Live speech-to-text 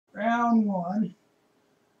round one.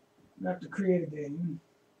 We have to create a game.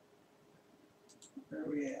 Where are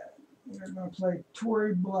we at? We're going to play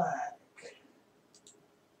Torrey Black.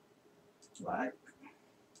 Black.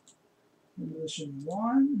 Position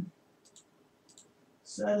 1.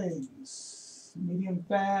 Settings. Medium,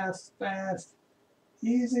 fast, fast.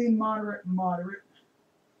 Easy, moderate, moderate.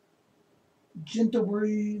 Gentle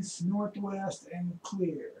breeze, northwest, and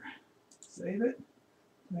clear. Save it.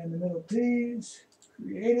 Play in the middle tees.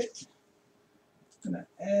 Create it. I'm going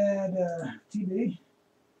to add TB.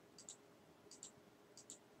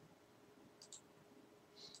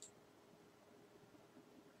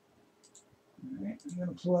 Alright, I'm going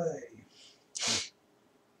to play.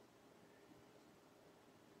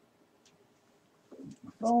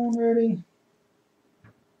 My phone ready.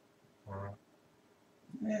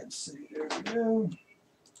 Let's see, there we go.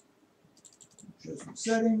 Show some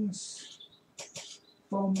settings.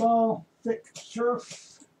 Foam ball, thick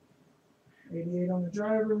turf. 88 on the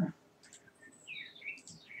driver.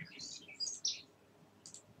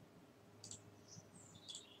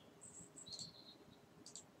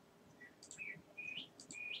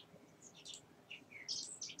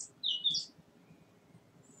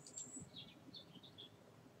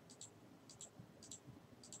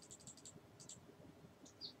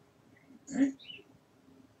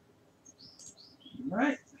 All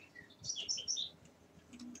right.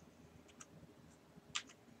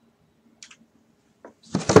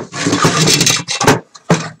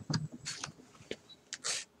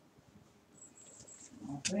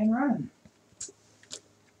 All thing running.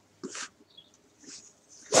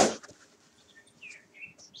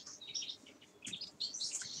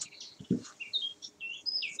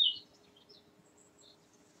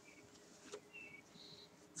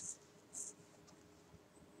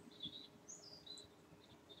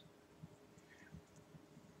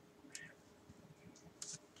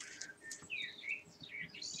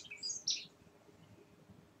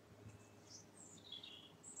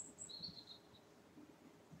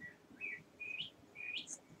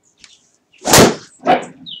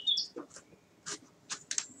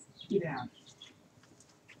 Get down.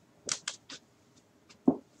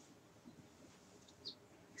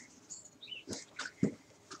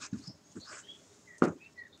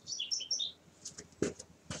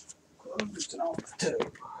 Close it off the toe.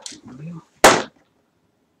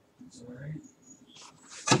 That's all right.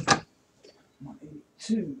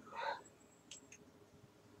 182.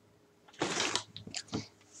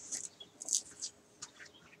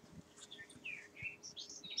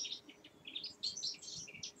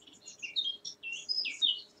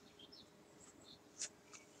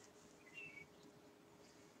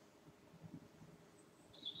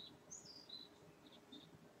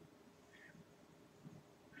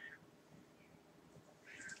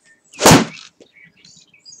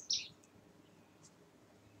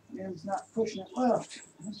 It's not pushing it left,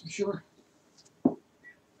 that's for sure.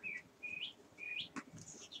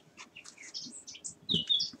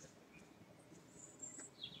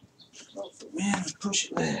 Oh, man, push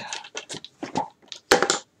it left.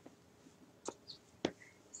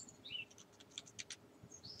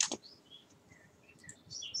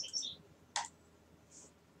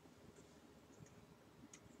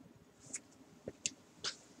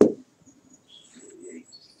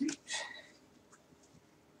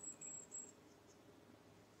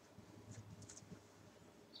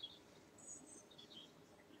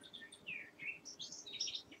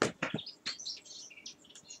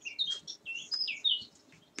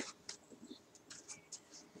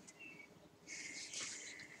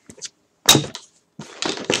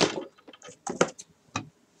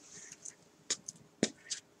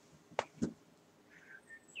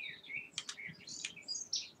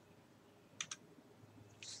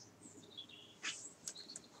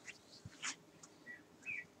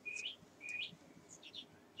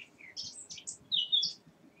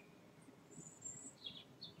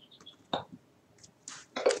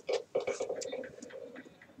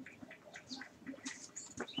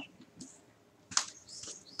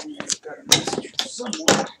 Got a message from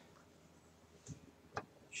someone.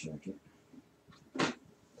 Check it.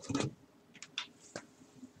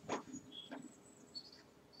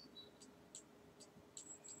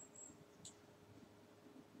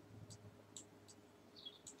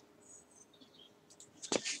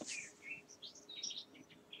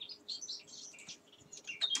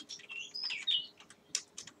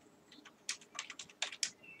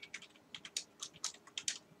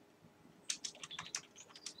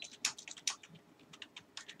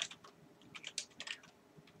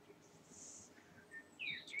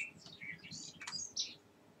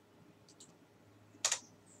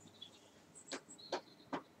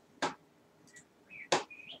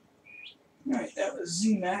 Alright, that was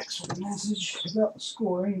ZMax with a message about the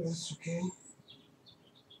scoring. That's okay.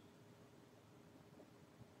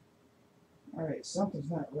 Alright,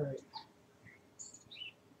 something's not right.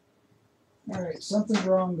 Alright, something's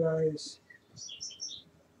wrong, guys.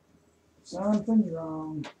 Something's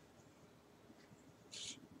wrong.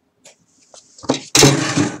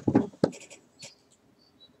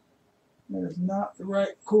 That is not the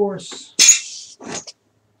right course.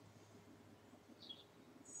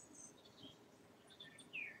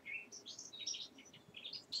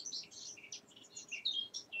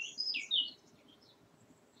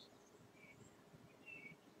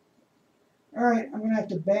 Alright, I'm going to have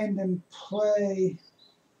to abandon play.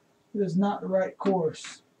 It is not the right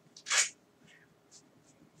course.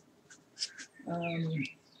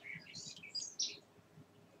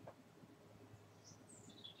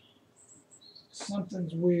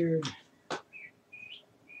 Something's weird.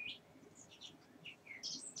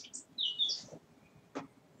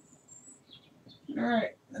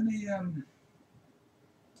 Alright, let me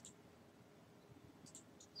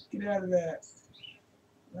get out of that.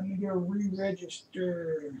 Let me go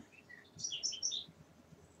re-register.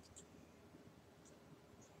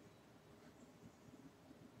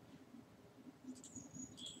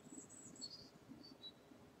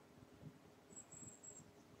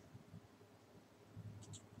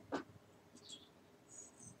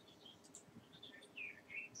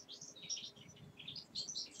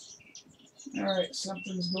 Alright,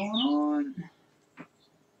 something's going on.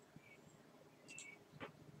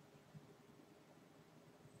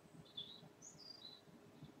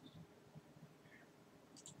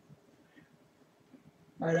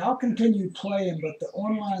 Alright, I'll continue playing, but the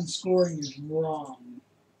online scoring is wrong.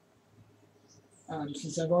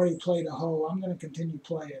 Since I've already played a hole, I'm going to continue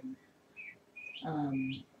playing.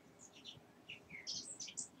 I'm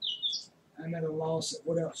at a loss at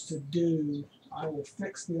what else to do. I will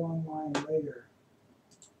fix the online later.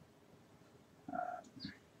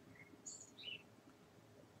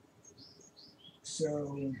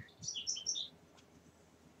 So,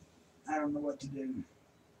 I don't know what to do.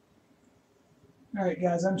 Alright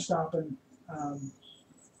guys, I'm stopping.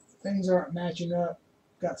 Things aren't matching up.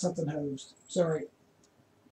 Got something hosed. Sorry.